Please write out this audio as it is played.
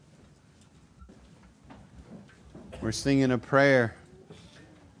We're singing a prayer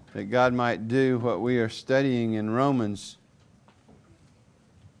that God might do what we are studying in Romans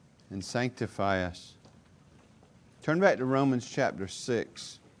and sanctify us. Turn back to Romans chapter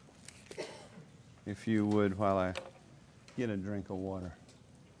 6, if you would, while I get a drink of water.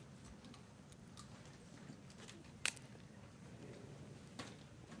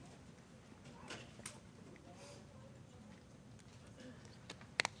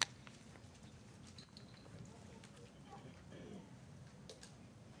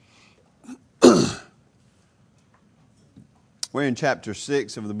 We're in chapter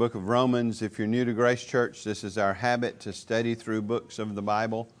 6 of the book of Romans. If you're new to Grace Church, this is our habit to study through books of the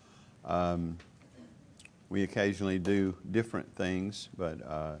Bible. We occasionally do different things,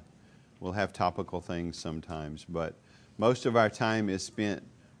 but we'll have topical things sometimes. But most of our time is spent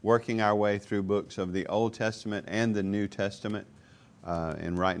working our way through books of the Old Testament and the New Testament.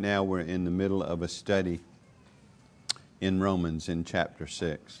 And right now we're in the middle of a study in Romans in chapter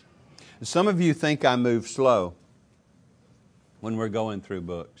 6. Some of you think I move slow when we're going through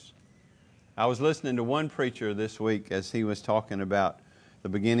books. I was listening to one preacher this week as he was talking about the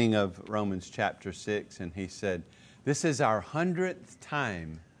beginning of Romans chapter 6, and he said, this is our 100th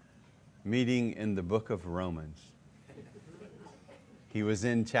time meeting in the book of Romans. He was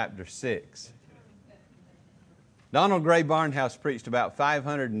in chapter 6. Donald Gray Barnhouse preached about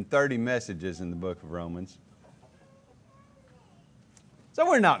 530 messages in the book of Romans. So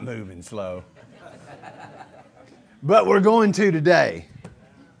we're not moving slow. But we're going to today.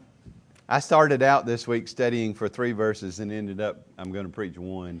 I started out this week studying for 3 verses and ended up, I'm going to preach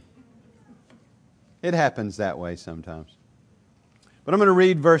 1. It happens that way sometimes. But I'm going to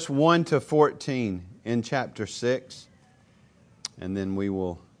read verse 1 to 14 in chapter 6. And then we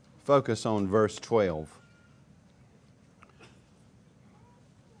will focus on verse 12.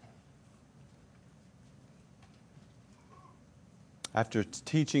 After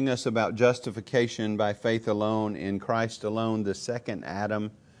teaching us about justification by faith alone, in Christ alone, the second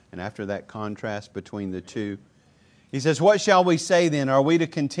Adam, and after that contrast between the two, he says, what shall we say then? Are we to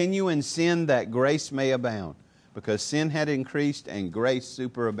continue in sin that grace may abound? Because sin had increased and grace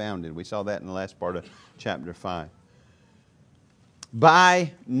superabounded. We saw that in the last part of chapter 5.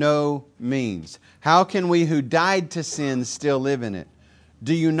 By no means. How can we who died to sin still live in it?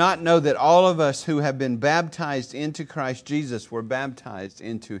 Do you not know that all of us who have been baptized into Christ Jesus were baptized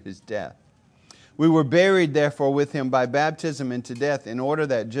into His death? We were buried therefore with Him by baptism into death, in order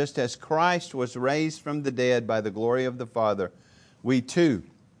that just as Christ was raised from the dead by the glory of the Father, we too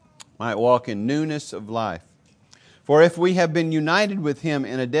might walk in newness of life. For if we have been united with Him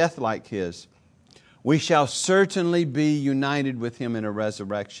in a death like His, we shall certainly be united with Him in a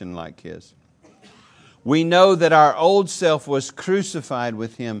resurrection like His. We know that our old self was crucified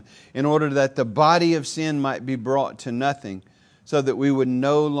with Him in order that the body of sin might be brought to nothing, so that we would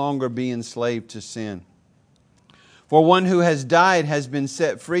no longer be enslaved to sin. For one who has died has been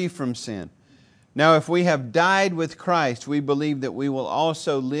set free from sin. Now if we have died with Christ, we believe that we will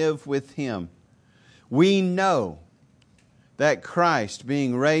also live with Him. We know that Christ,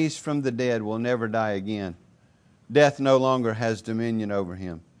 being raised from the dead, will never die again. Death no longer has dominion over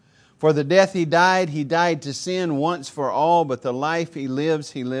Him. For the death He died to sin once for all, but the life He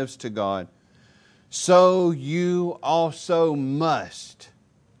lives to God. So you also must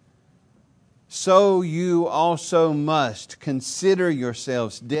consider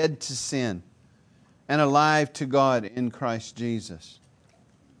yourselves dead to sin and alive to God in Christ Jesus.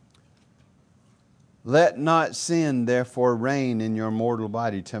 Let not sin therefore reign in your mortal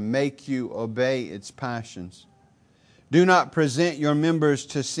body to make you obey its passions. Do not present your members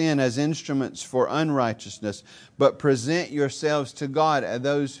to sin as instruments for unrighteousness, but present yourselves to God as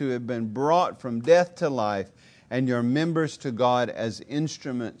those who have been brought from death to life, and your members to God as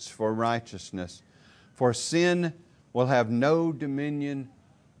instruments for righteousness. For sin will have no dominion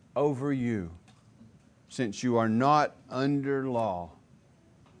over you, since you are not under law,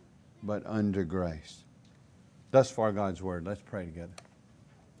 but under grace. Thus far God's Word. Let's pray together.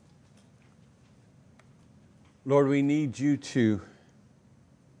 Lord, we need You to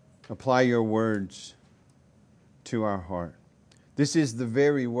apply Your words to our heart. This is the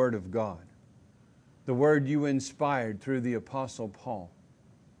very Word of God, the Word You inspired through the Apostle Paul.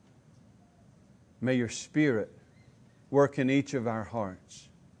 May Your Spirit work in each of our hearts,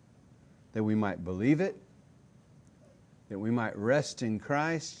 that we might believe it, that we might rest in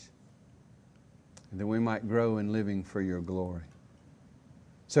Christ, and that we might grow in living for Your glory.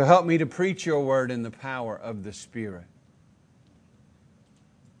 So help me to preach Your Word in the power of the Spirit.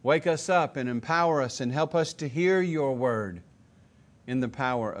 Wake us up and empower us and help us to hear Your Word in the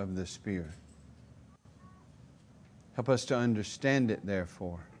power of the Spirit. Help us to understand it,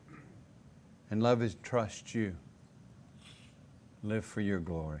 therefore, and love and trust You. Live for Your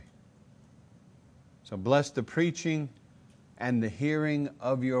glory. So bless the preaching and the hearing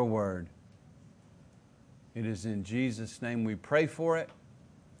of Your word. It is in Jesus' name we pray for it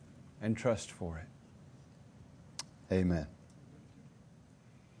and trust for it. Amen.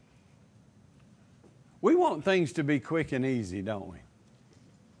 We want things to be quick and easy, don't we?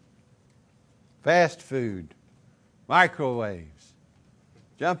 Fast food, microwaves,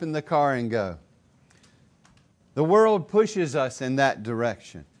 jump in the car and go. The world pushes us in that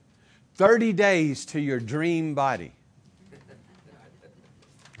direction. 30 days to your dream body.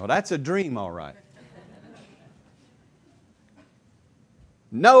 Well, that's a dream, all right.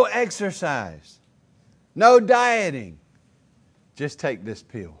 No exercise, no dieting. Just take this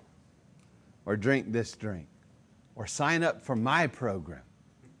pill, or drink this drink, or sign up for my program.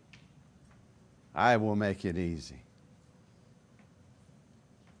 I will make it easy.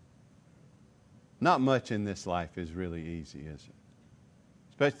 Not much in this life is really easy, is it?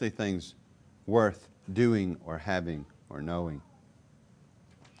 Especially things worth doing or having or knowing.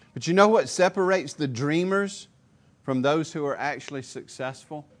 But you know what separates the dreamers from those who are actually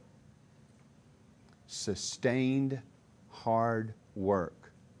successful? Sustained, hard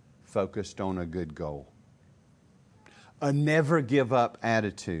work focused on a good goal. A never give up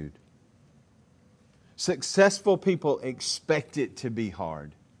attitude. Successful people expect it to be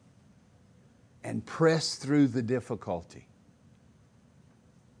hard and press through the difficulty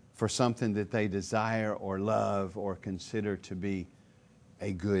for something that they desire or love or consider to be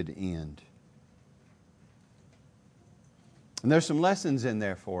a good end. And there's some lessons in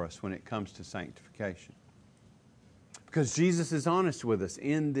there for us when it comes to sanctification. Because Jesus is honest with us.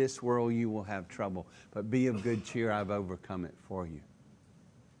 In this world you will have trouble, but be of good cheer, I've overcome it for you.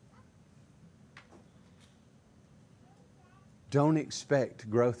 Don't expect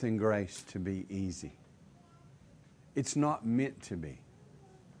growth in grace to be easy. It's not meant to be.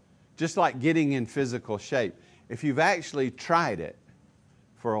 Just like getting in physical shape. If you've actually tried it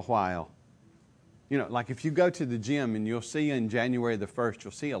for a while, you know, like if you go to the gym and you'll see in January the 1st,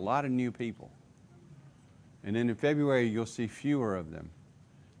 you'll see a lot of new people. And then in February, you'll see fewer of them.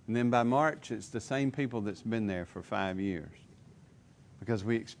 And then by March, it's the same people that's been there for 5 years. Because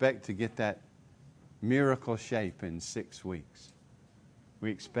we expect to get that miracle shape in 6 weeks.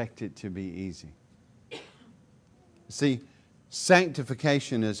 We expect it to be easy. See,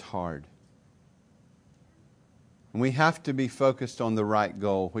 sanctification is hard. And we have to be focused on the right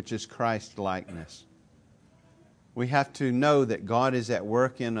goal, which is Christ-likeness. We have to know that God is at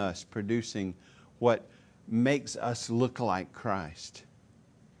work in us, producing what makes us look like Christ.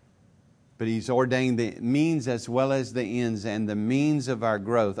 But He's ordained the means as well as the ends and the means of our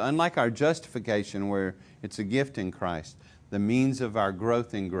growth. Unlike our justification where it's a gift in Christ, the means of our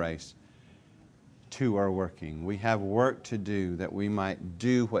growth in grace too are working. We have work to do that we might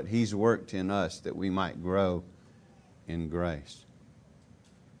do what He's worked in us, that we might grow in grace.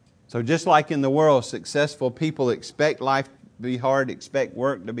 So just like in the world, successful people expect life to be hard, expect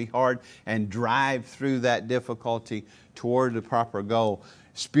work to be hard, and drive through that difficulty toward the proper goal.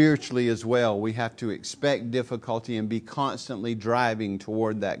 Spiritually as well, we have to expect difficulty and be constantly driving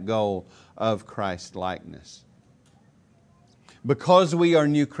toward that goal of Christ-likeness. Because we are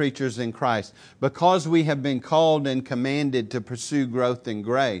new creatures in Christ, because we have been called and commanded to pursue growth in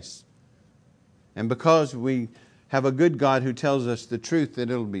grace, and because we have a good God who tells us the truth that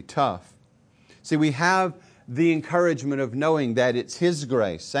it'll be tough. See, we have the encouragement of knowing that it's His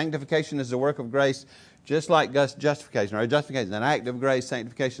grace. Sanctification is the work of grace, just like justification. Or justification is an act of grace,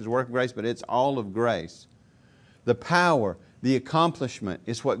 sanctification is a work of grace, but it's all of grace. The power, the accomplishment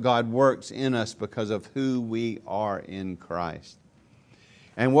is what God works in us because of who we are in Christ.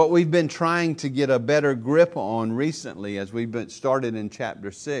 And what we've been trying to get a better grip on recently as we've been started in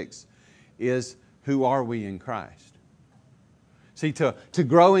chapter 6 is who are we in Christ? See, to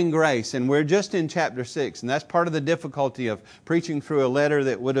grow in grace, and we're just in chapter 6, and that's part of the difficulty of preaching through a letter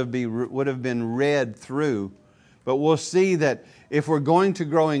that would have been read through. But we'll see that if we're going to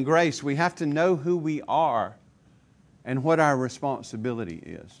grow in grace, we have to know who we are and what our responsibility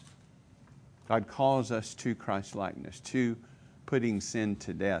is. God calls us to Christ-likeness, to putting sin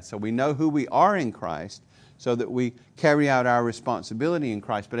to death. So we know who we are in Christ so that we carry out our responsibility in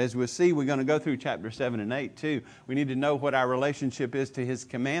Christ. But as we'll see, we're going to go through chapter 7 and 8 too. We need to know what our relationship is to His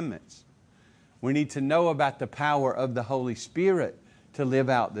commandments. We need to know about the power of the Holy Spirit to live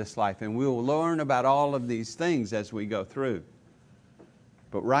out this life. And we'll learn about all of these things as we go through.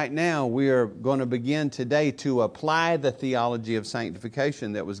 But right now, we are going to begin today to apply the theology of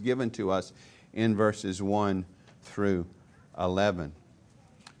sanctification that was given to us in verses 1 through 11.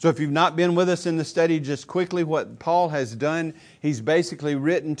 So if you've not been with us in the study, just quickly what Paul has done, he's basically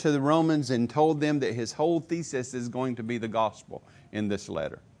written to the Romans and told them that his whole thesis is going to be the gospel in this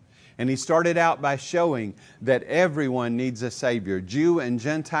letter. And he started out by showing that everyone needs a Savior. Jew and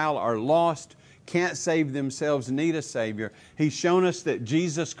Gentile are lost, can't save themselves, need a Savior. He's shown us that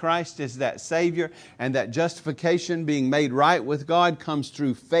Jesus Christ is that Savior, and that justification, being made right with God, comes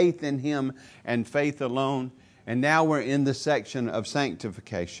through faith in Him and faith alone. And now we're in the section of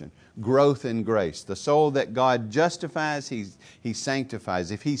sanctification, growth in grace. The soul that God justifies, He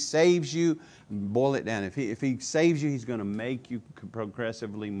sanctifies. If He saves you, boil it down. If he saves you, He's going to make you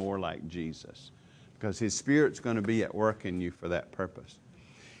progressively more like Jesus, because His Spirit's going to be at work in you for that purpose.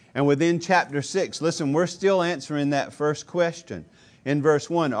 And within chapter 6, listen, we're still answering that first question. In verse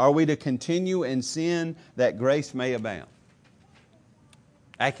 1, are we to continue in sin that grace may abound?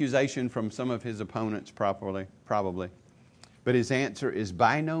 Accusation from some of his opponents probably. But his answer is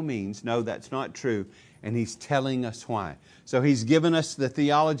by no means, no, that's not true. And he's telling us why. So he's given us the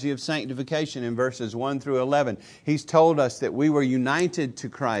theology of sanctification in verses 1 through 11. He's told us that we were united to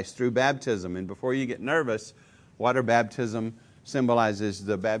Christ through baptism. And before you get nervous, water baptism symbolizes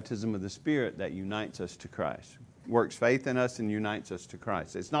the baptism of the Spirit that unites us to Christ. Works faith in us and unites us to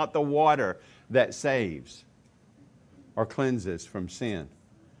Christ. It's not the water that saves or cleanses from sin.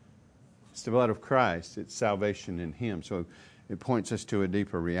 It's the blood of Christ. It's salvation in Him. So it points us to a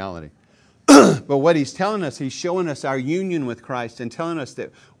deeper reality. But what he's telling us, he's showing us our union with Christ and telling us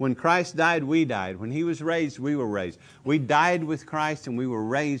that when Christ died, we died. When He was raised, we were raised. We died with Christ and we were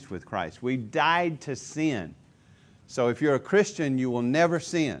raised with Christ. We died to sin. So if you're a Christian, you will never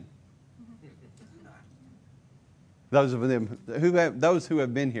sin. Those who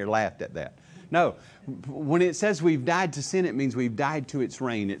have been here laughed at that. No, when it says we've died to sin, it means we've died to its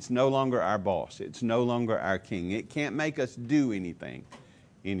reign. It's no longer our boss. It's no longer our king. It can't make us do anything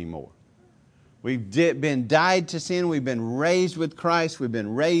anymore. We've been died to sin. We've been raised with Christ. We've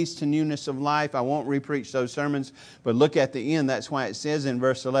been raised to newness of life. I won't repreach those sermons, but look at the end. That's why it says in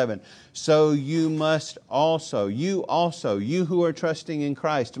verse 11, so you also who are trusting in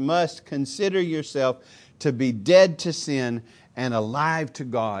Christ, must consider yourself to be dead to sin and alive to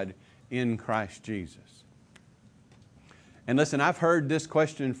God in Christ Jesus. And listen, I've heard this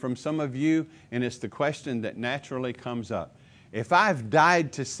question from some of you, and it's the question that naturally comes up. If I've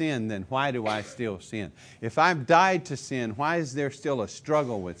died to sin, then why do I still sin? If I've died to sin, why is there still a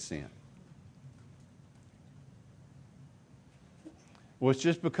struggle with sin? Well, it's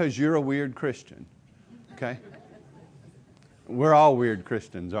just because you're a weird Christian, okay? We're all weird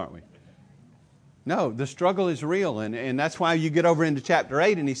Christians, aren't we? No, the struggle is real, and that's why you get over into chapter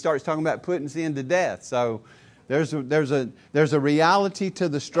 8 and he starts talking about putting sin to death. So there's a reality to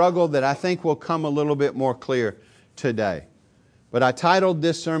the struggle that I think will come a little bit more clear today. But I titled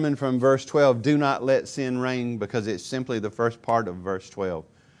this sermon from verse 12, Do Not Let Sin Reign, because it's simply the first part of verse 12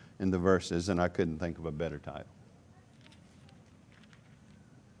 in the verses, and I couldn't think of a better title.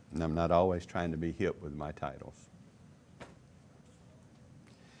 And I'm not always trying to be hip with my titles.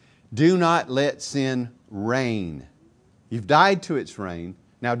 Do not let sin reign. You've died to its reign.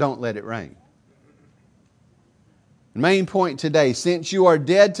 Now don't let it reign. The main point today, since you are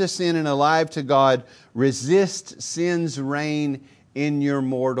dead to sin and alive to God, resist sin's reign in your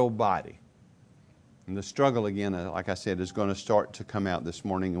mortal body. And the struggle, again, like I said, is going to start to come out this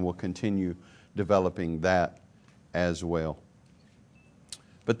morning, and we'll continue developing that as well.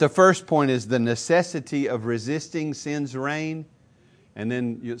 But the first point is the necessity of resisting sin's reign. And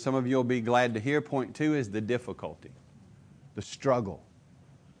then some of you will be glad to hear point 2 is the difficulty, the struggle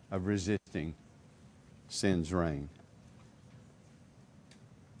of resisting sin's reign.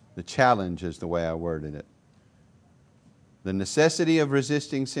 The challenge is the way I worded it. The necessity of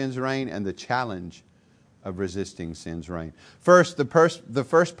resisting sin's reign and the challenge of resisting sin's reign. First, the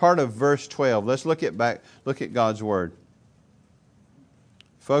first part of verse 12. Let's look at God's Word.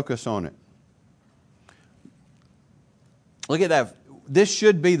 Focus on it. Look at that. This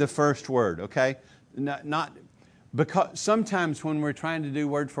should be the first word, okay? Not because sometimes when we're trying to do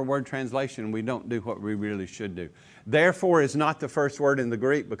word-for-word translation, we don't do what we really should do. Therefore is not the first word in the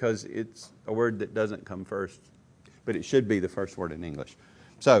Greek because it's a word that doesn't come first. But it should be the first word in English.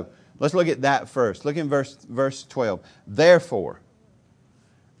 So let's look at that first. Look in verse 12. Therefore.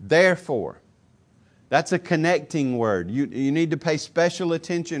 That's a connecting word. You need to pay special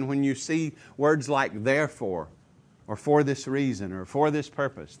attention when you see words like therefore, or for this reason, or for this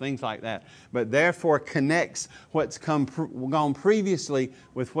purpose, things like that. But therefore connects what's gone previously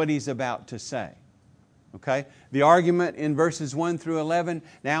with what he's about to say. Okay? The argument in verses 1 through 11,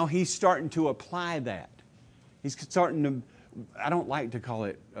 now he's starting to apply that. He's starting to, I don't like to call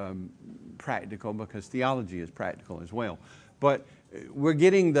it practical because theology is practical as well. But we're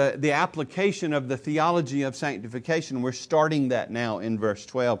getting the application of the theology of sanctification. We're starting that now in verse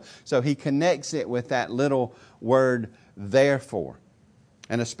 12. So he connects it with that little word, therefore.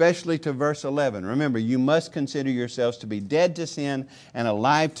 And especially to verse 11. Remember, you must consider yourselves to be dead to sin and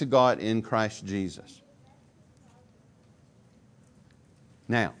alive to God in Christ Jesus.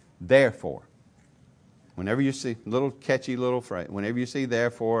 Now, therefore. Whenever you see, little catchy little phrase, whenever you see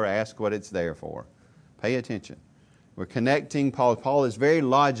therefore, ask what it's there for. Pay attention. We're connecting Paul. Paul is very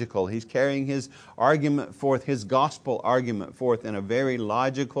logical. He's carrying his argument forth, his gospel argument forth in a very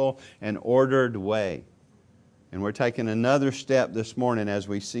logical and ordered way. And we're taking another step this morning as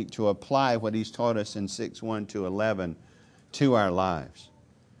we seek to apply what he's taught us in 6:1 to 11 to our lives.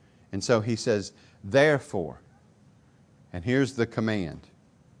 And so he says, therefore, and here's the command.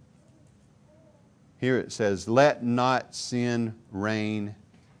 Here it says, let not sin reign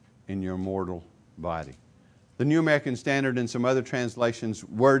in your mortal body. The New American Standard and some other translations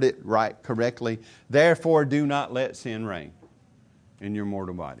word it right correctly. Therefore, do not let sin reign in your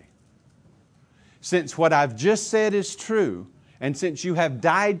mortal body. Since what I've just said is true, and since you have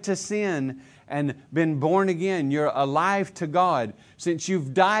died to sin and been born again, you're alive to God. Since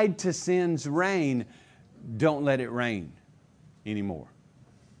you've died to sin's reign, don't let it reign anymore.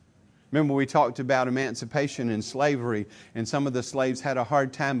 Remember, we talked about emancipation and slavery, and some of the slaves had a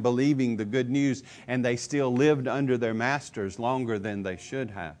hard time believing the good news, and they still lived under their masters longer than they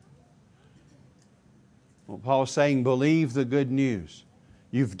should have. Well, Paul's saying, believe the good news.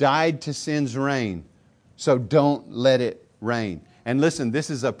 You've died to sin's reign, so don't let it reign. And listen, this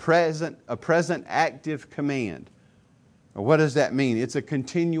is a present active command. What does that mean? It's a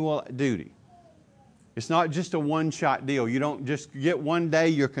continual duty. It's not just a one-shot deal. You don't just get one day,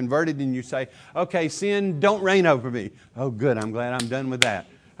 you're converted, and you say, okay, sin, don't reign over me. Oh, good, I'm glad I'm done with that.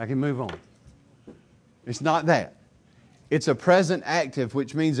 I can move on. It's not that. It's a present active,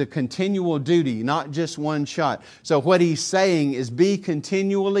 which means a continual duty, not just one shot. So what he's saying is be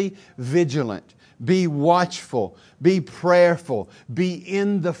continually vigilant, be watchful, be prayerful, be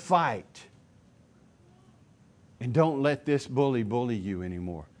in the fight. And don't let this bully you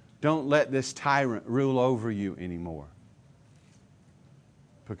anymore. Don't let this tyrant rule over you anymore.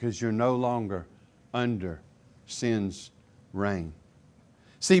 Because you're no longer under sin's reign.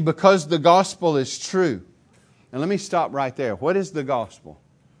 See, because the gospel is true. And let me stop right there. What is the gospel?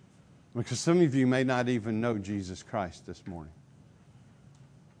 Because some of you may not even know Jesus Christ this morning.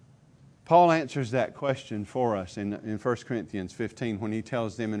 Paul answers that question for us in 1 Corinthians 15 when he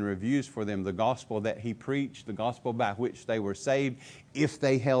tells them and reviews for them the gospel that he preached, the gospel by which they were saved if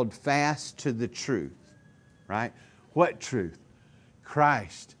they held fast to the truth. Right? What truth?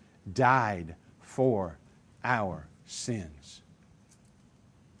 Christ died for our sins.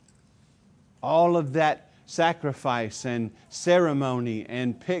 All of that sacrifice and ceremony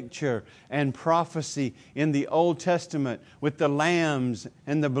and picture and prophecy in the Old Testament with the lambs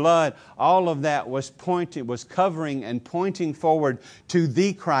and the blood, all of that was covering and pointing forward to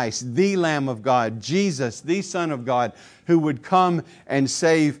the Christ, the Lamb of God, Jesus, the Son of God, who would come and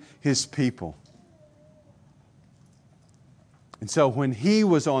save His people. And so when He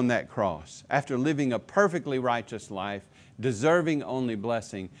was on that cross, after living a perfectly righteous life, deserving only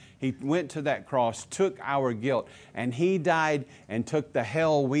blessing, He went to that cross, took our guilt, and He died and took the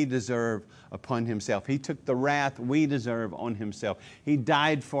hell we deserve upon Himself. He took the wrath we deserve on Himself. He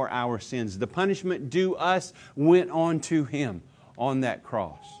died for our sins. The punishment due us went on to Him on that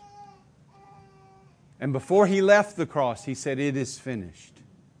cross. And before He left the cross, He said, "It is finished."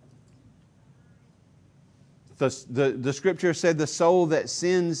 The Scripture said, "The soul that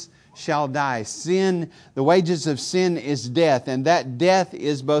sins shall die." Sin, the wages of sin is death. And that death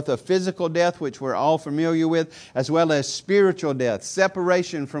is both a physical death, which we're all familiar with, as well as spiritual death,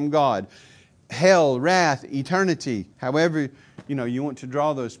 separation from God, hell, wrath, eternity. However, you want to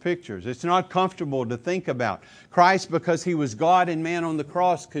draw those pictures. It's not comfortable to think about. Christ, because He was God and man on the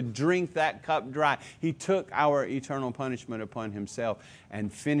cross, could drink that cup dry. He took our eternal punishment upon Himself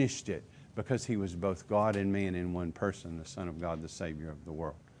and finished it because He was both God and man in one person, the Son of God, the Savior of the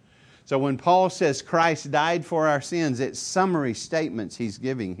world. So when Paul says Christ died for our sins, it's summary statements he's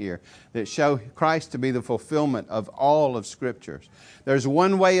giving here that show Christ to be the fulfillment of all of Scriptures. There's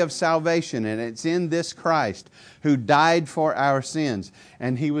one way of salvation, and it's in this Christ who died for our sins.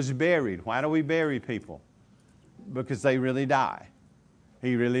 And He was buried. Why do we bury people? Because they really die.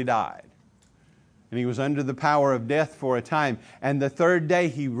 He really died. And He was under the power of death for a time. And the third day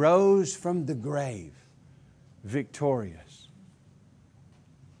He rose from the grave, victorious.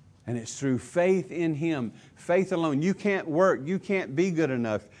 And it's through faith in Him, faith alone. You can't work. You can't be good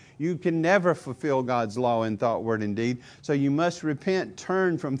enough. You can never fulfill God's law in thought, word, and deed. So you must repent,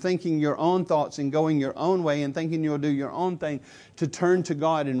 turn from thinking your own thoughts and going your own way and thinking you'll do your own thing, to turn to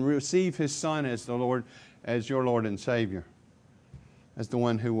God and receive His Son as the Lord, as your Lord and Savior, as the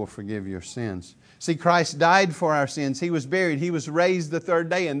one who will forgive your sins. See, Christ died for our sins. He was buried. He was raised the third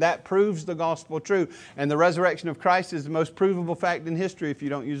day, and that proves the gospel true. And the resurrection of Christ is the most provable fact in history if you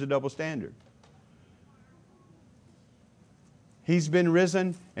don't use a double standard. He's been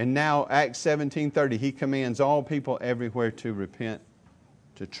risen, and now Acts 17:30, He commands all people everywhere to repent,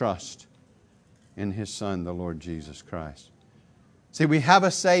 to trust in His Son, the Lord Jesus Christ. See, we have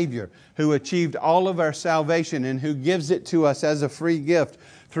a Savior who achieved all of our salvation and who gives it to us as a free gift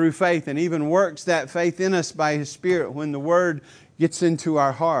through faith, and even works that faith in us by His Spirit when the Word gets into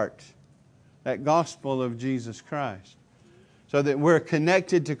our heart, that gospel of Jesus Christ. So that we're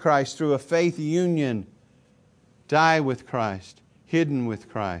connected to Christ through a faith union, die with Christ, hidden with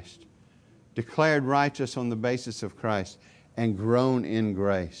Christ, declared righteous on the basis of Christ, and grown in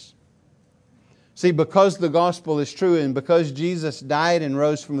grace. See, because the gospel is true, and because Jesus died and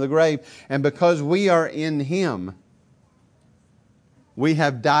rose from the grave, and because we are in Him, we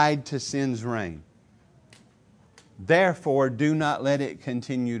have died to sin's reign. Therefore, do not let it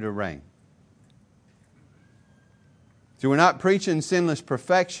continue to reign. So we're not preaching sinless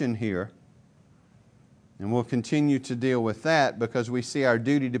perfection here. And we'll continue to deal with that because we see our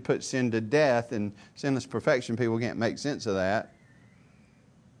duty to put sin to death, and sinless perfection, people can't make sense of that.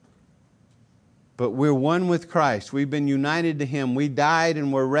 But we're one with Christ. We've been united to Him. We died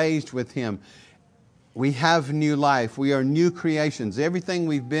and were raised with Him. We have new life. We are new creations. Everything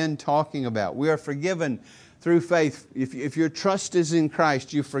we've been talking about. We are forgiven through faith. If your trust is in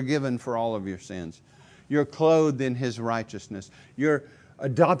Christ, you're forgiven for all of your sins. You're clothed in His righteousness. You're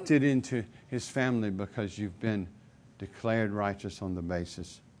adopted into His family because you've been declared righteous on the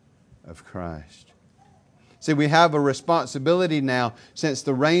basis of Christ. See, we have a responsibility now, since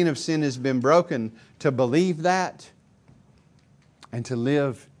the reign of sin has been broken, to believe that and to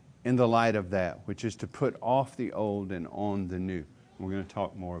live in the light of that, which is to put off the old and on the new. We're going to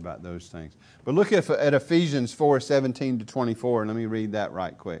talk more about those things. But look at Ephesians 4:17-24, and let me read that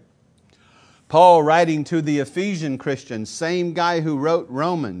right quick. Paul, writing to the Ephesian Christians, same guy who wrote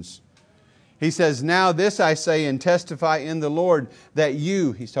Romans, he says, "Now this I say and testify in the Lord, that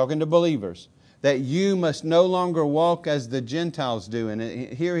you," he's talking to believers, "that you must no longer walk as the Gentiles do." And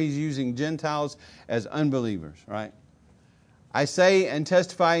here he's using Gentiles as unbelievers, right? "I say and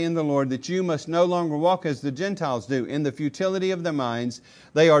testify in the Lord that you must no longer walk as the Gentiles do, in the futility of their minds.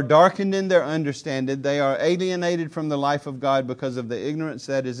 They are darkened in their understanding. They are alienated from the life of God because of the ignorance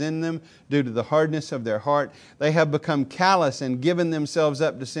that is in them due to the hardness of their heart. They have become callous and given themselves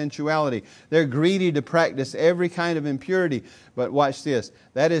up to sensuality. They're greedy to practice every kind of impurity." But watch this.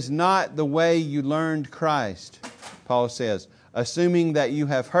 "That is not the way you learned Christ," Paul says, "assuming that you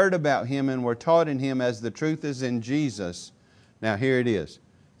have heard about Him and were taught in Him as the truth is in Jesus." Now here it is.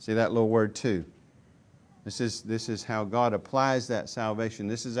 See that little word "too." This is how God applies that salvation.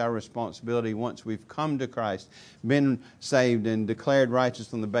 This is our responsibility once we've come to Christ, been saved and declared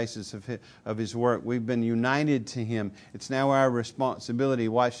righteous on the basis of His work. We've been united to Him. It's now our responsibility,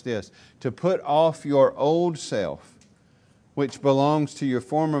 watch this, to put off your old self, which belongs to your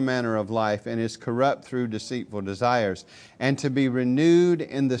former manner of life and is corrupt through deceitful desires, and to be renewed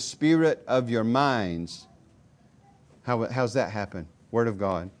in the spirit of your minds. How's that happen? Word of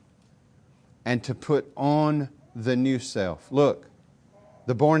God. "And to put on the new self." Look,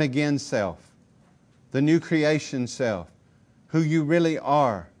 the born again self, the new creation self, who you really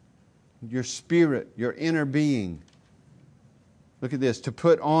are, your spirit, your inner being. Look at this. "To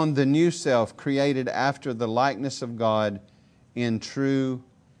put on the new self, created after the likeness of God in true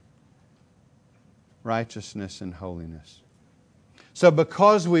righteousness and holiness." So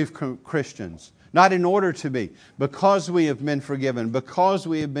because we've Christians, not in order to be, because we have been forgiven, because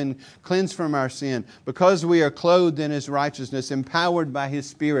we have been cleansed from our sin, because we are clothed in His righteousness, empowered by His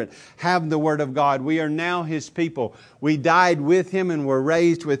Spirit, have the Word of God. We are now His people. We died with Him and were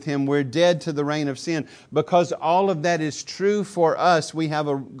raised with Him. We're dead to the reign of sin. Because all of that is true for us, we have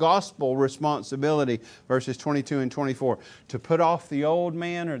a gospel responsibility, verses 22 and 24, to put off the old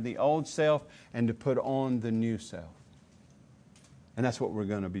man or the old self and to put on the new self. And that's what we're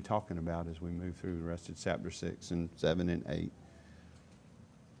going to be talking about as we move through the rest of chapter 6 and 7 and 8.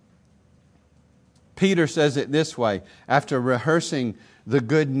 Peter says it this way, after rehearsing the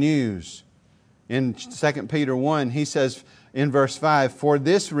good news. In 2 Peter 1, he says in verse 5, "For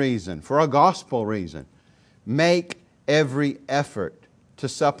this reason," for a gospel reason, "make every effort to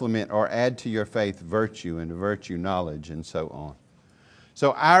supplement or add to your faith virtue, and to virtue knowledge, and so on.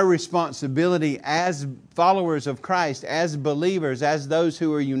 So our responsibility as followers of Christ, as believers, as those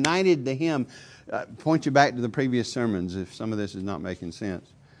who are united to Him, point you back to the previous sermons if some of this is not making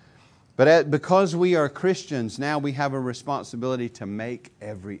sense. But because we are Christians, now we have a responsibility to make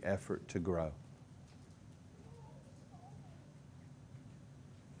every effort to grow.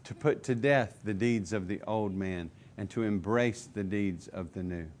 To put to death the deeds of the old man and to embrace the deeds of the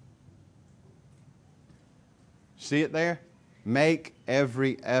new. See it there? Make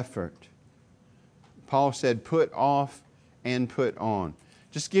every effort. Paul said, put off and put on.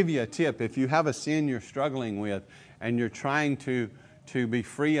 Just give you a tip. If you have a sin you're struggling with and you're trying to be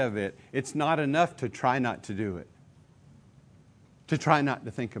free of it, it's not enough to try not to do it. To try not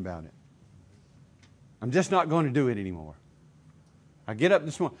to think about it. I'm just not going to do it anymore. I get up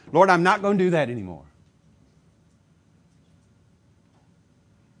this morning, Lord, I'm not going to do that anymore.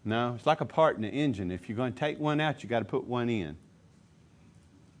 No, it's like a part in the engine. If you're going to take one out, you've got to put one in.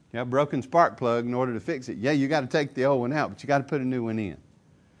 You have a broken spark plug. In order to fix it, yeah, you got to take the old one out, but you got to put a new one in.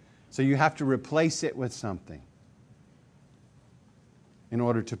 So you have to replace it with something. In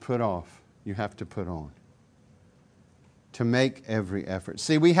order to put off, you have to put on. To make every effort.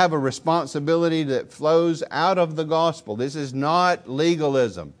 See, we have a responsibility that flows out of the gospel. This is not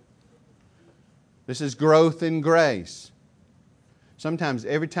legalism. This is growth in grace. Sometimes,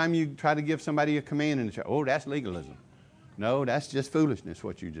 every time you try to give somebody a command and they say, oh, that's legalism. No, that's just foolishness,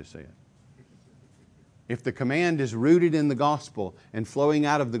 what you just said. If the command is rooted in the gospel and flowing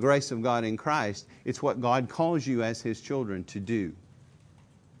out of the grace of God in Christ, it's what God calls you as His children to do.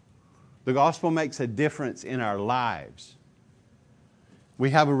 The gospel makes a difference in our lives. We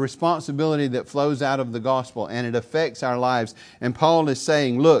have a responsibility that flows out of the gospel and it affects our lives. And Paul is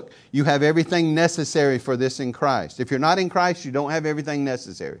saying, look, you have everything necessary for this in Christ. If you're not in Christ, you don't have everything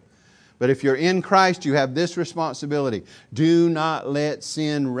necessary. But if you're in Christ, you have this responsibility. Do not let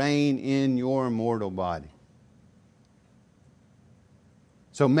sin reign in your mortal body.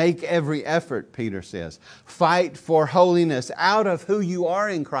 So make every effort, Peter says. Fight for holiness out of who you are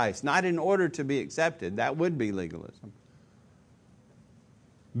in Christ, not in order to be accepted. That would be legalism.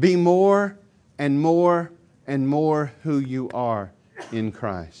 Be more and more and more who you are in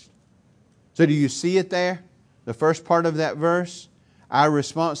Christ. So do you see it there? The first part of that verse, our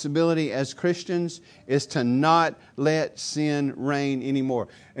responsibility as Christians is to not let sin reign anymore.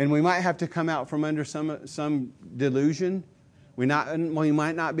 And we might have to come out from under some delusion. We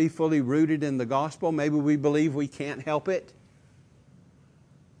might not be fully rooted in the gospel. Maybe we believe we can't help it.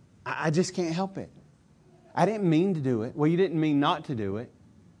 I just can't help it. I didn't mean to do it. Well, you didn't mean not to do it.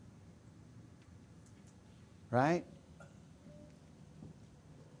 Right?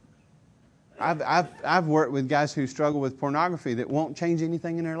 I've worked with guys who struggle with pornography that won't change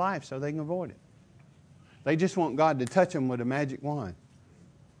anything in their life so they can avoid it. They just want God to touch them with a magic wand.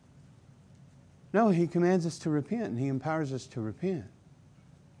 No, He commands us to repent and He empowers us to repent.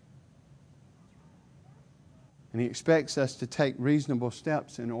 And He expects us to take reasonable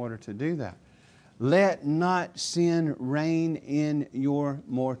steps in order to do that. Let not sin reign in your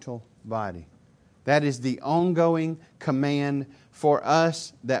mortal body. That is the ongoing command for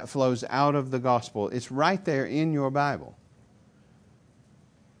us that flows out of the gospel. It's right there in your Bible.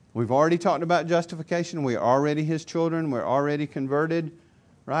 We've already talked about justification. We're already His children. We're already converted.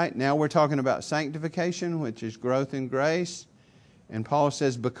 Right? Now we're talking about sanctification, which is growth in grace. And Paul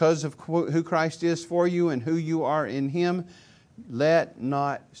says, because of who Christ is for you and who you are in Him, let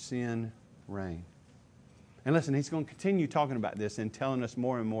not sin reign. And listen, he's going to continue talking about this and telling us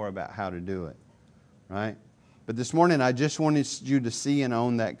more and more about how to do it. Right? But this morning I just wanted you to see and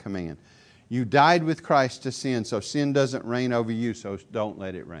own that command. You died with Christ to sin, so sin doesn't reign over you, so don't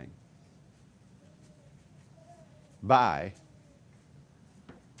let it reign. By,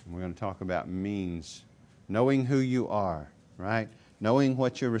 and we're going to talk about means, knowing who you are, right? Knowing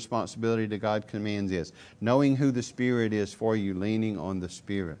what your responsibility to God commands is. Knowing who the Spirit is for you, leaning on the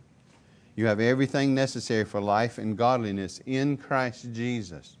Spirit. You have everything necessary for life and godliness in Christ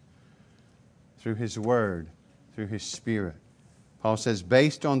Jesus. Through His Word, through His Spirit. Paul says,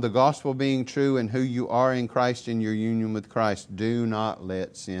 based on the gospel being true and who you are in Christ in your union with Christ, do not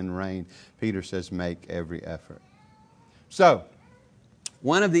let sin reign. Peter says, make every effort. So,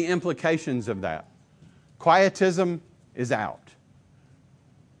 one of the implications of that, quietism is out.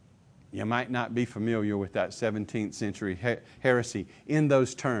 You might not be familiar with that 17th century heresy in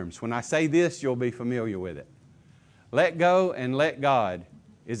those terms. When I say this, you'll be familiar with it. Let go and let God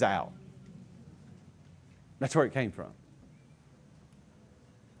is out. That's where it came from.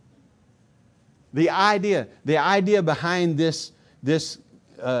 The idea behind this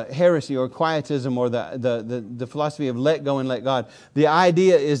heresy or quietism or the philosophy of let go and let God. The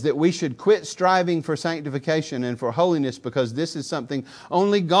idea is that we should quit striving for sanctification and for holiness because this is something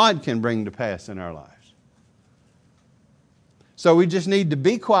only God can bring to pass in our lives. So we just need to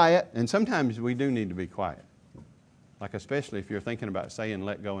be quiet, and sometimes we do need to be quiet. Like especially if you're thinking about saying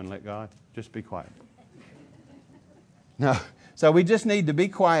let go and let God, just be quiet. No. So we just need to be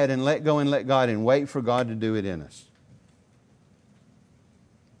quiet and let go and let God and wait for God to do it in us.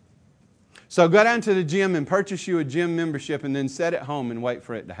 So go down to the gym and purchase you a gym membership and then sit at home and wait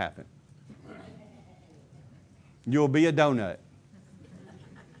for it to happen. You'll be a donut,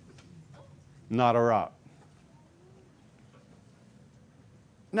 not a rock.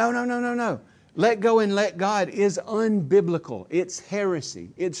 No. Let go and let God is unbiblical. It's heresy.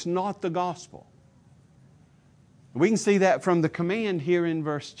 It's not the gospel. We can see that from the command here in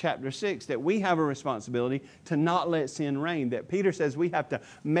verse chapter 6 that we have a responsibility to not let sin reign. That Peter says we have to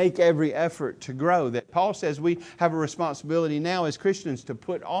make every effort to grow. That Paul says we have a responsibility now as Christians to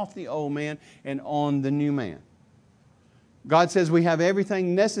put off the old man and on the new man. God says we have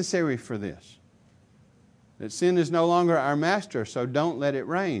everything necessary for this. That sin is no longer our master, so don't let it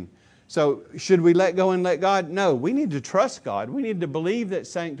reign. So should we let go and let God? No, we need to trust God. We need to believe that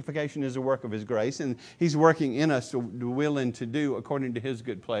sanctification is a work of His grace and He's working in us to will and to do according to His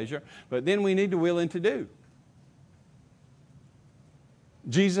good pleasure. But then we need to will and to do.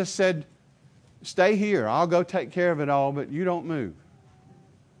 Jesus said, stay here. I'll go take care of it all, but you don't move.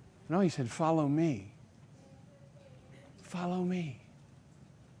 No, He said, follow me. Follow me.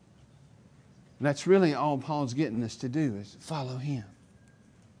 And that's really all Paul's getting us to do is follow Him.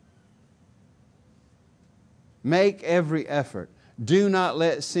 Make every effort. Do not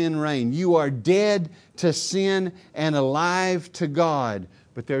let sin reign. You are dead to sin and alive to God.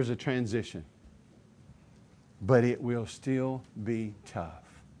 But there's a transition. But it will still be tough.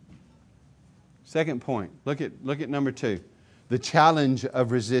 Second point. Look at number 2. The challenge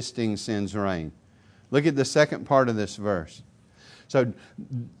of resisting sin's reign. Look at the second part of this verse. So,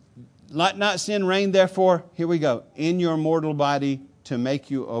 let not sin reign, therefore, here we go, in your mortal body to make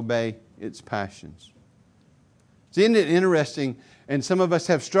you obey its passions. Isn't it interesting? And some of us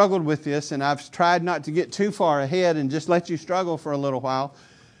have struggled with this, and I've tried not to get too far ahead and just let you struggle for a little while.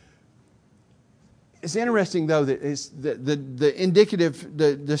 It's interesting, though, that it's the indicative,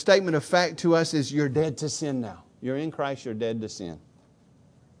 the statement of fact to us is you're dead to sin now. You're in Christ, you're dead to sin.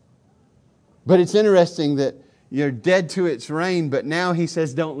 But it's interesting that you're dead to its reign, but now He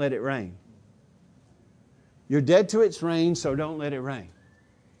says don't let it reign. You're dead to its reign, so don't let it reign.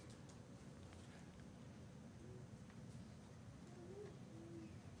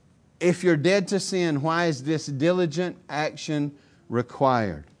 If you're dead to sin, why is this diligent action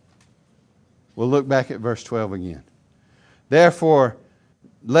required? We'll look back at verse 12 again. Therefore,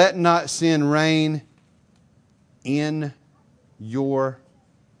 let not sin reign in your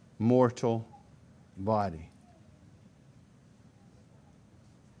mortal body.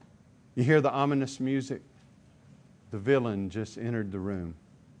 You hear the ominous music? The villain just entered the room.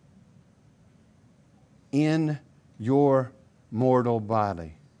 In your mortal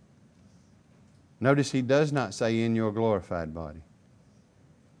body. Notice He does not say in your glorified body.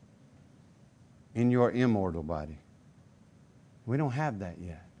 In your immortal body. We don't have that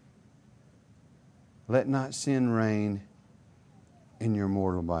yet. Let not sin reign in your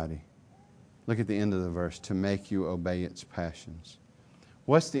mortal body. Look at the end of the verse. To make you obey its passions.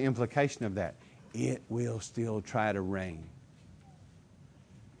 What's the implication of that? It will still try to reign.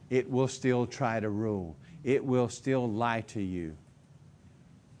 It will still try to rule. It will still lie to you.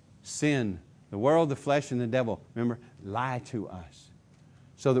 Sin, the world, the flesh, and the devil, remember, lie to us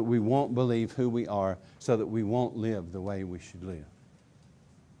so that we won't believe who we are, so that we won't live the way we should live.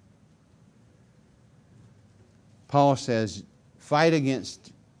 Paul says, fight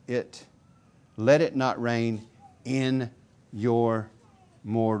against it. Let it not reign in your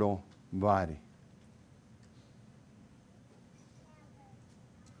mortal body.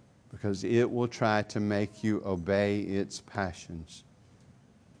 Because it will try to make you obey its passions.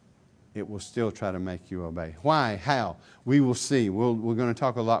 It will still try to make you obey. Why? How? We will see. We're going to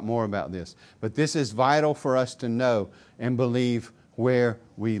talk a lot more about this. But this is vital for us to know and believe where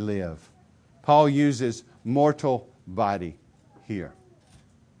we live. Paul uses mortal body here.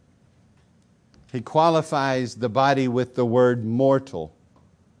 He qualifies the body with the word mortal.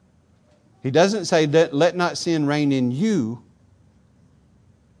 He doesn't say that let not sin reign in you,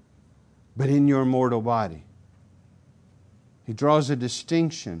 but in your mortal body. He draws a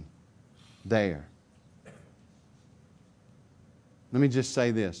distinction there. Let me just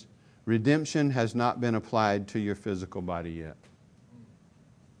say this. Redemption has not been applied to your physical body yet.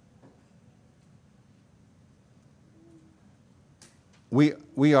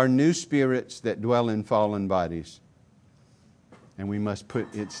 We are new spirits that dwell in fallen bodies, and we must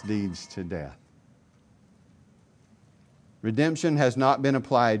put its deeds to death. Redemption has not been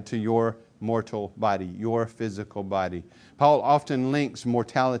applied to your mortal body, your physical body. Paul often links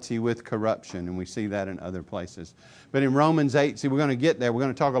mortality with corruption, and we see that in other places. But in Romans 8, see, we're going to get there. We're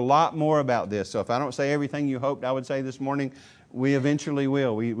going to talk a lot more about this. So if I don't say everything you hoped I would say this morning, we eventually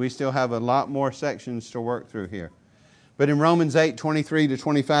will. We still have a lot more sections to work through here. But in Romans 8, 23 to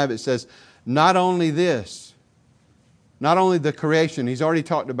 25, it says, not only this, not only the creation, he's already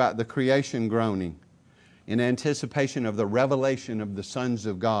talked about the creation groaning in anticipation of the revelation of the sons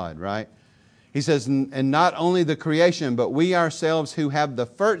of God, right? He says, and not only the creation, but we ourselves who have the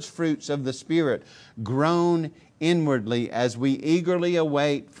first fruits of the Spirit groan inwardly as we eagerly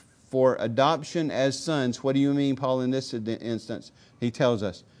await for adoption as sons. What do you mean, Paul, in this instance? He tells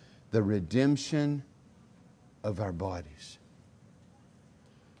us, the redemption of our bodies.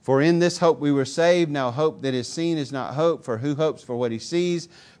 For in this hope we were saved. Now hope that is seen is not hope, for who hopes for what he sees?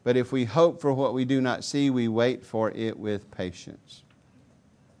 But if we hope for what we do not see, we wait for it with patience.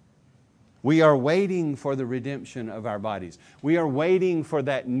 We are waiting for the redemption of our bodies. We are waiting for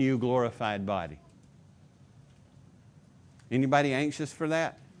that new glorified body. Anybody anxious for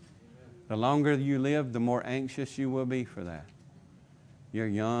that? The longer you live, the more anxious you will be for that. You're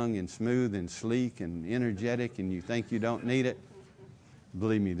young and smooth and sleek and energetic and you think you don't need it.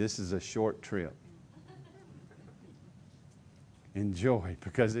 Believe me, this is a short trip. Enjoy,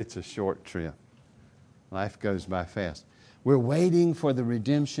 because it's a short trip. Life goes by fast. We're waiting for the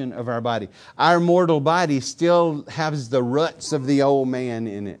redemption of our body. Our mortal body still has the ruts of the old man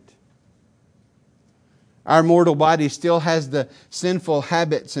in it. Our mortal body still has the sinful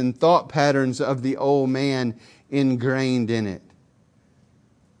habits and thought patterns of the old man ingrained in it.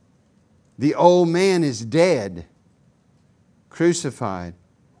 The old man is dead, crucified,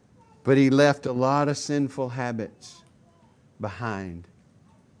 but he left a lot of sinful habits behind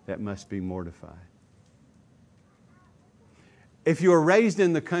that must be mortified. If you were raised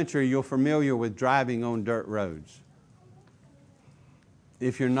in the country, you're familiar with driving on dirt roads.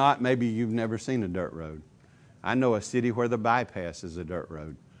 If you're not, maybe you've never seen a dirt road. I know a city where the bypass is a dirt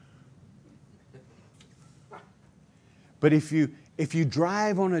road. But if you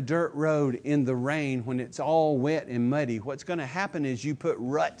drive on a dirt road in the rain when it's all wet and muddy, what's going to happen is you put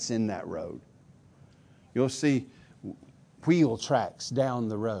ruts in that road. You'll see wheel tracks down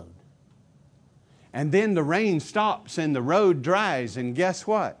the road. And then the rain stops and the road dries, and guess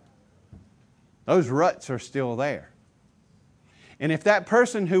what? Those ruts are still there. And if that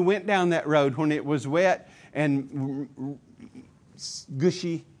person who went down that road when it was wet and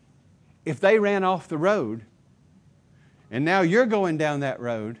gushy, if they ran off the road, and now you're going down that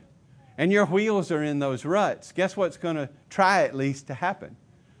road, and your wheels are in those ruts, guess what's going to try at least to happen?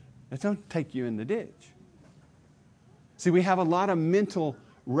 It's going to take you in the ditch. See, we have a lot of mental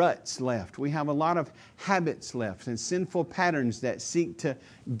ruts left. We have a lot of habits left and sinful patterns that seek to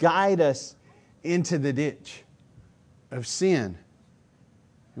guide us into the ditch of sin.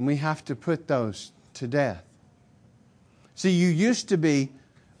 And we have to put those to death. See, you used to be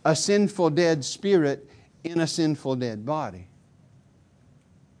a sinful dead spirit in a sinful dead body.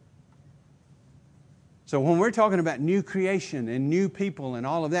 So when we're talking about new creation and new people and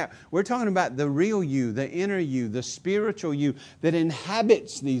all of that, we're talking about the real you, the inner you, the spiritual you that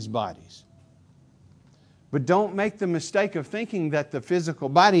inhabits these bodies. But don't make the mistake of thinking that the physical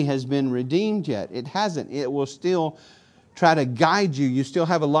body has been redeemed yet. It hasn't. It will still try to guide you. You still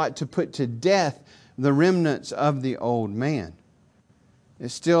have a lot to put to death, the remnants of the old man. It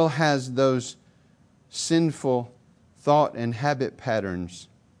still has those sinful thought and habit patterns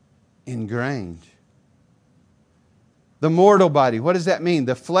ingrained. The mortal body, what does that mean?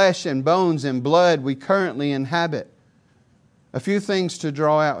 The flesh and bones and blood we currently inhabit. A few things to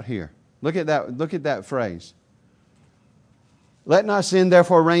draw out here. Look at that phrase. Let not sin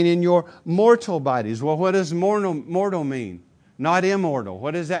therefore reign in your mortal bodies. Well, what does mortal mean? Not immortal.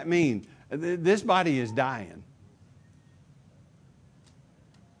 What does that mean? This body is dying.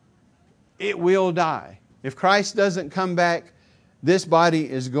 It will die. If Christ doesn't come back, this body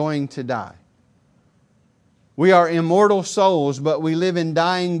is going to die. We are immortal souls, but we live in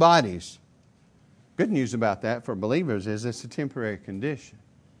dying bodies. Good news about that for believers is it's a temporary condition.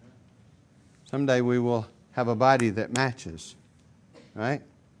 Someday we will have a body that matches, right?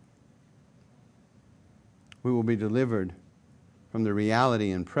 We will be delivered from the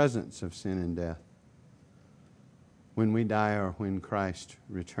reality and presence of sin and death when we die or when Christ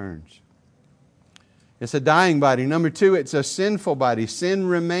returns. It's a dying body. Number two, it's a sinful body. Sin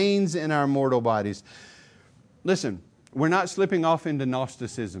remains in our mortal bodies. Listen, We're not slipping off into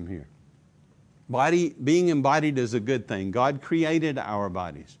Gnosticism here. Being embodied is a good thing. God created our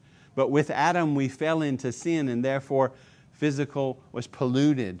bodies. But with Adam, we fell into sin, and therefore physical was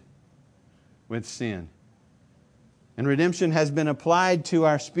polluted with sin. And redemption has been applied to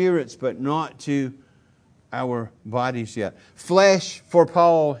our spirits, but not to our bodies yet. Flesh, for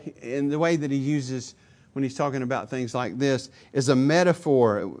Paul, in the way that he uses when he's talking about things like this, is a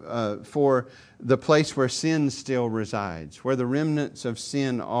metaphor for the place where sin still resides, where the remnants of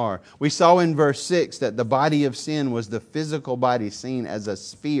sin are. We saw in verse 6 that the body of sin was the physical body seen as a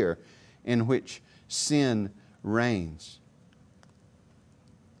sphere in which sin reigns.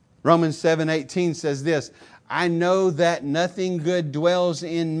 Romans 7:18 says this, I know that nothing good dwells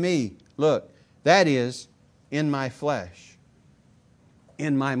in me. Look, that is, in my flesh,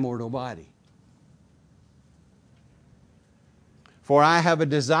 in my mortal body. For I have a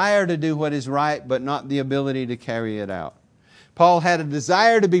desire to do what is right, but not the ability to carry it out. Paul had a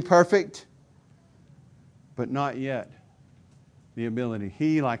desire to be perfect, but not yet the ability.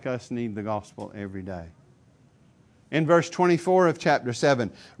 He, like us, need the gospel every day. In verse 24 of chapter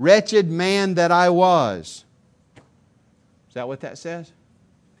 7, wretched man that I was. Is that what that says?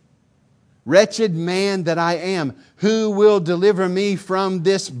 Wretched man that I am, who will deliver me from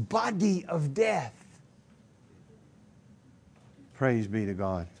this body of death? Praise be to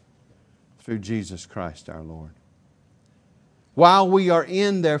God through Jesus Christ our Lord. While we are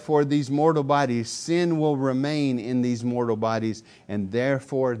in, therefore, these mortal bodies, sin will remain in these mortal bodies, and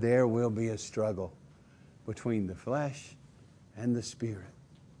therefore there will be a struggle between the flesh and the spirit.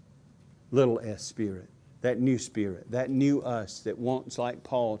 Little s spirit, that new us that wants, like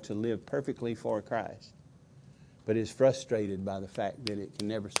Paul, to live perfectly for Christ, but is frustrated by the fact that it can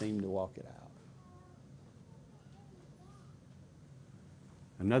never seem to walk it out.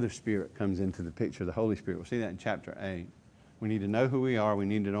 Another spirit comes into the picture, the Holy Spirit. We'll see that in chapter 8. We need to know who we are. We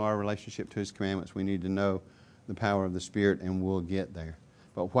need to know our relationship to His commandments. We need to know the power of the Spirit, and we'll get there.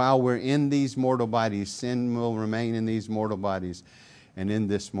 But while we're in these mortal bodies, sin will remain in these mortal bodies and in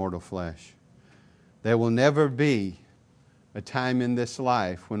this mortal flesh. There will never be a time in this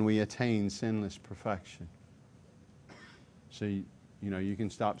life when we attain sinless perfection. So, you can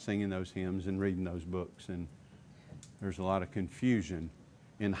stop singing those hymns and reading those books, and there's a lot of confusion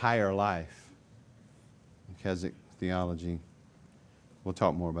in higher life. Keswick theology. We'll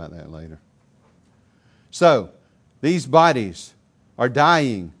talk more about that later. So, these bodies are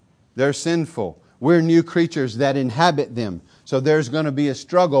dying. They're sinful. We're new creatures that inhabit them. So there's going to be a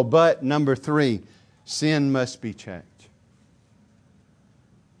struggle. But number 3, sin must be checked.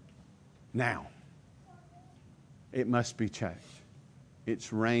 Now, it must be checked.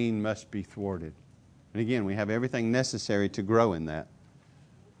 Its reign must be thwarted. And again, we have everything necessary to grow in that.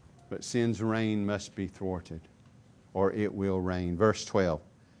 But sin's reign must be thwarted, or it will reign. Verse 12,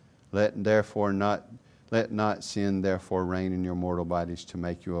 let not sin therefore reign in your mortal bodies to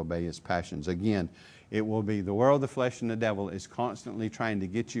make you obey its passions. Again, it will be the world, the flesh, and the devil is constantly trying to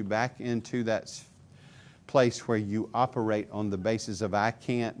get you back into that place where you operate on the basis of I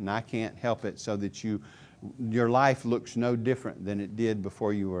can't and I can't help it, so that your life looks no different than it did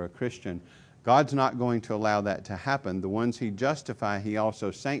before you were a Christian. God's not going to allow that to happen. The ones He justifies, He also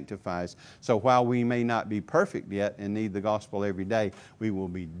sanctifies. So while we may not be perfect yet and need the gospel every day, we will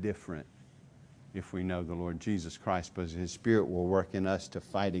be different if we know the Lord Jesus Christ, because His Spirit will work in us to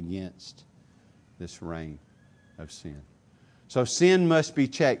fight against this reign of sin. So sin must be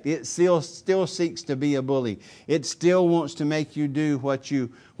checked. It still seeks to be a bully. It still wants to make you do what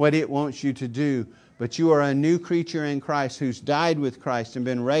it wants you to do. But you are a new creature in Christ who's died with Christ and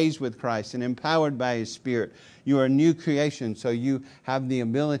been raised with Christ and empowered by His Spirit. You are a new creation, so you have the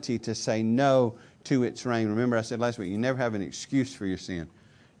ability to say no to its reign. Remember I said last week, you never have an excuse for your sin.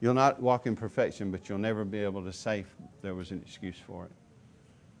 You'll not walk in perfection, but you'll never be able to say there was an excuse for it.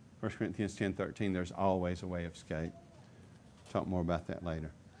 1 Corinthians 10:13, there's always a way of escape. Talk more about that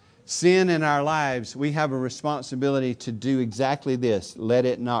later. Sin in our lives, we have a responsibility to do exactly this. Let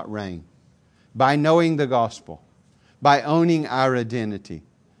it not reign. By knowing the gospel, by owning our identity,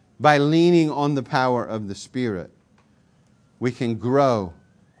 by leaning on the power of the Spirit, we can grow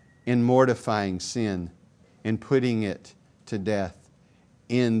in mortifying sin and putting it to death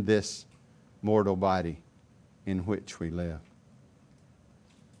in this mortal body in which we live.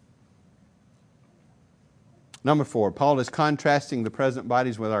 Number 4, Paul is contrasting the present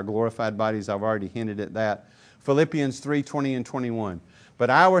bodies with our glorified bodies. I've already hinted at that. Philippians 3:20 and 21. But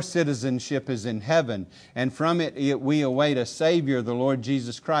our citizenship is in heaven, and from it we await a Savior, the Lord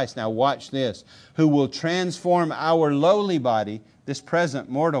Jesus Christ. Now watch this. Who will transform our lowly body, this present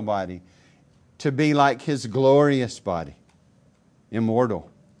mortal body, to be like His glorious body, immortal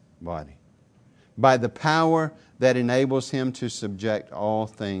body, by the power that enables Him to subject all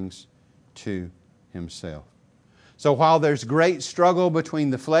things to Himself. So while there's great struggle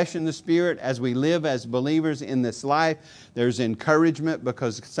between the flesh and the Spirit as we live as believers in this life, there's encouragement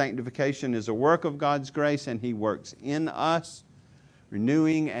because sanctification is a work of God's grace and He works in us,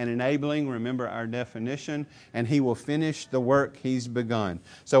 renewing and enabling. Remember our definition. And He will finish the work He's begun.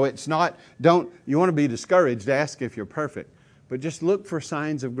 So it's not, you want to be discouraged, ask if you're perfect. But just look for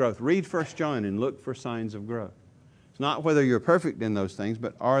signs of growth. Read 1 John and look for signs of growth. It's not whether you're perfect in those things,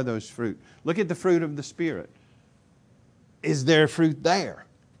 but are those fruit. Look at the fruit of the Spirit. Is there fruit there?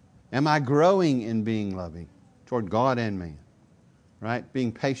 Am I growing in being loving toward God and man? Right?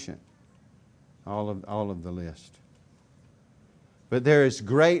 Being patient. All of the list. But there is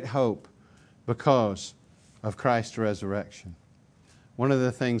great hope because of Christ's resurrection. One of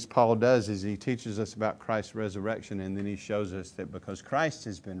the things Paul does is he teaches us about Christ's resurrection, and then he shows us that because Christ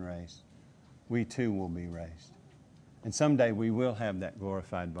has been raised, we too will be raised. And someday we will have that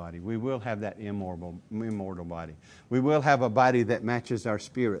glorified body. We will have that immortal body. We will have a body that matches our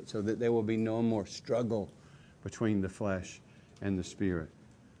spirit so that there will be no more struggle between the flesh and the spirit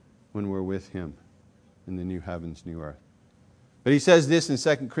when we're with Him in the new heavens, new earth. But he says this in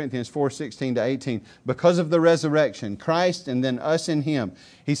 2 Corinthians 4:16-18. Because of the resurrection, Christ and then us in Him,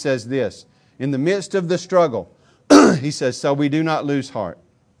 he says this. In the midst of the struggle, he says, so we do not lose heart.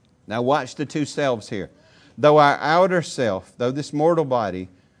 Now watch the two selves here. Though our outer self, though this mortal body,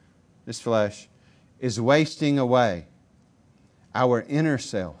 this flesh, is wasting away, our inner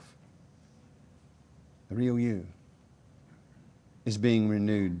self, the real you, is being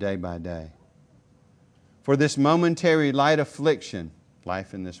renewed day by day. For this momentary light affliction,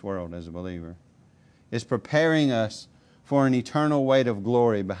 life in this world as a believer, is preparing us for an eternal weight of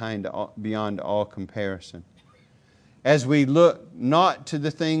glory beyond all comparison. As we look not to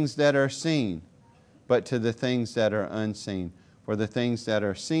the things that are seen, but to the things that are unseen. For the things that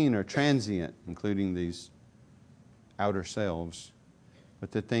are seen are transient, including these outer selves,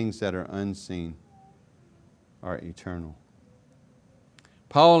 but the things that are unseen are eternal.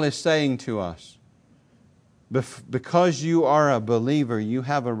 Paul is saying to us, because you are a believer, you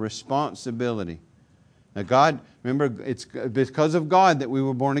have a responsibility. Now God, remember, it's because of God that we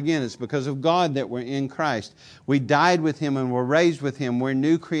were born again. It's because of God that we're in Christ. We died with Him and were raised with Him. We're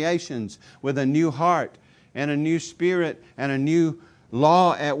new creations with a new heart and a new spirit and a new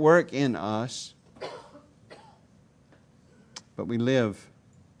law at work in us. But we live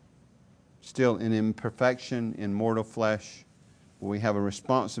still in imperfection, in mortal flesh. We have a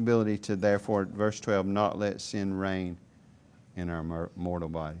responsibility to, therefore, verse 12, not let sin reign in our mortal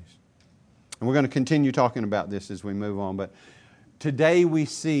bodies. And we're going to continue talking about this as we move on. But today we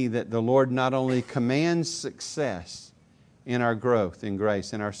see that the Lord not only commands success in our growth in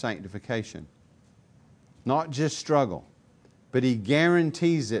grace, in our sanctification, not just struggle, but He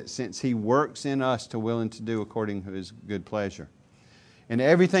guarantees it since He works in us to will and to do according to His good pleasure. And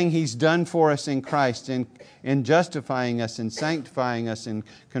everything He's done for us in Christ, in justifying us, in sanctifying us, in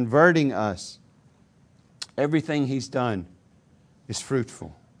converting us, everything He's done is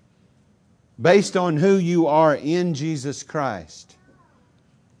fruitful. Based on who you are in Jesus Christ,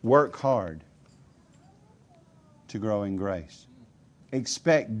 work hard to grow in grace.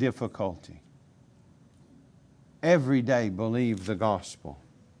 Expect difficulty. Every day believe the gospel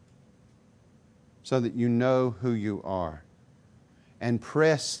so that you know who you are. And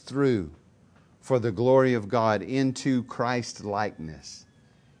press through for the glory of God into Christ-likeness,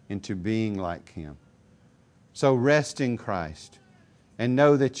 into being like Him. So rest in Christ and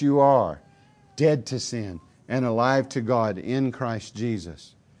know that you are dead to sin and alive to God in Christ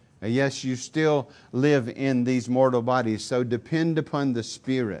Jesus. Now, yes, you still live in these mortal bodies, so depend upon the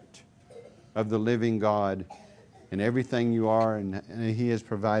Spirit of the living God in everything you are and He has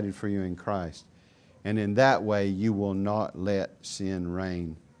provided for you in Christ. And in that way, you will not let sin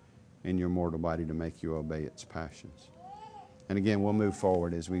reign in your mortal body to make you obey its passions. And again, we'll move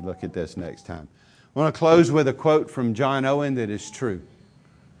forward as we look at this next time. I want to close with a quote from John Owen that is true.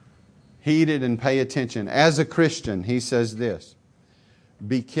 Heed it and pay attention. As a Christian, he says this: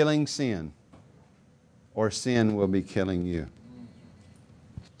 be killing sin, or sin will be killing you.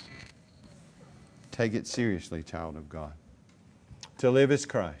 Take it seriously, child of God. To live is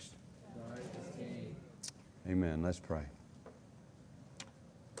Christ. Amen. Let's pray.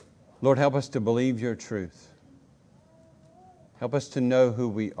 Lord, help us to believe Your truth. Help us to know who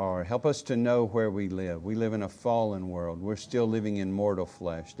we are. Help us to know where we live. We live in a fallen world. We're still living in mortal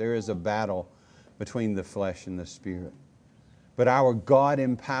flesh. There is a battle between the flesh and the spirit. But our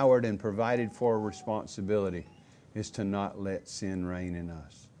God-empowered and provided for responsibility is to not let sin reign in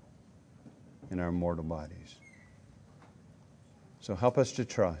us, in our mortal bodies. So help us to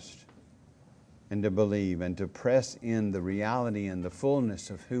trust and to believe and to press in the reality and the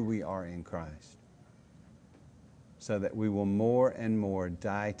fullness of who we are in Christ, so that we will more and more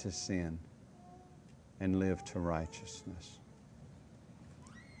die to sin and live to righteousness.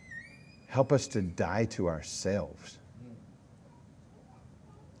 Help us to die to ourselves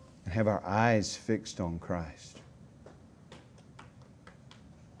and have our eyes fixed on Christ,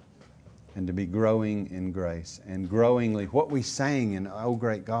 and to be growing in grace and growingly what we sang in "O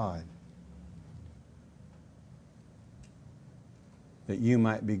Great God," that you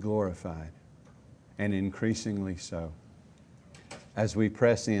might be glorified, and increasingly so, as we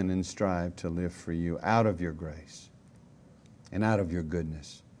press in and strive to live for you out of your grace and out of your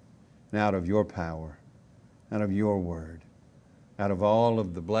goodness and out of your power, out of your word, out of all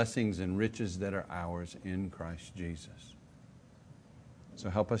of the blessings and riches that are ours in Christ Jesus. So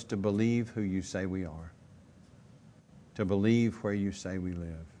help us to believe who you say we are, to believe where you say we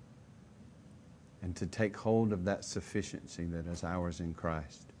live, and to take hold of that sufficiency that is ours in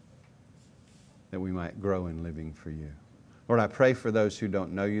Christ, that we might grow in living for you. Lord, I pray for those who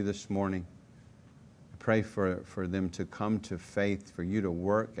don't know you this morning. I pray for them to come to faith, for you to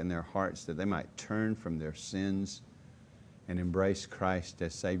work in their hearts, that they might turn from their sins and embrace Christ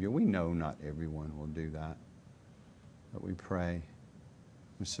as Savior. We know not everyone will do that, but we pray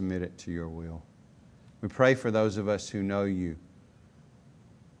and submit it to your will. We pray for those of us who know you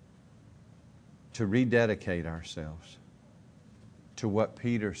to rededicate ourselves to what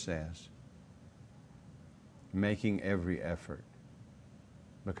Peter says, making every effort,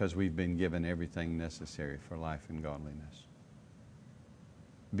 because we've been given everything necessary for life and godliness.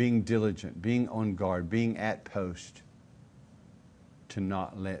 Being diligent, being on guard, being at post, to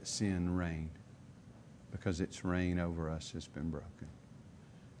not let sin reign, because its reign over us has been broken.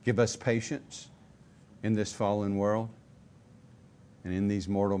 Give us patience in this fallen world and in these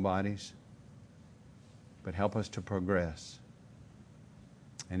mortal bodies, but help us to progress,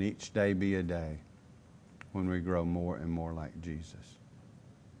 and each day be a day when we grow more and more like Jesus.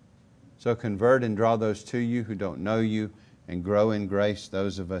 So convert and draw those to you who don't know you, and grow in grace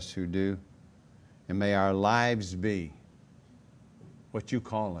those of us who do. And may our lives be what you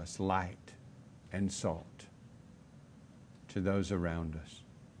call us, light and salt to those around us,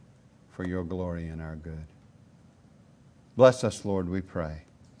 for your glory and our good. Bless us, Lord, we pray.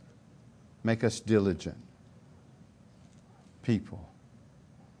 Make us diligent people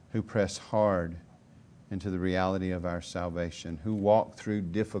who press hard into the reality of our salvation, who walk through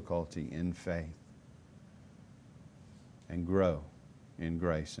difficulty in faith and grow in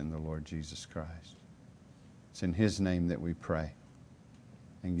grace in the Lord Jesus Christ. It's in His name that we pray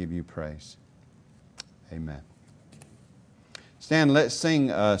and give you praise. Amen. Stand, let's sing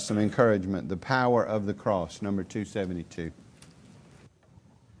some encouragement, The Power of the Cross, number 272.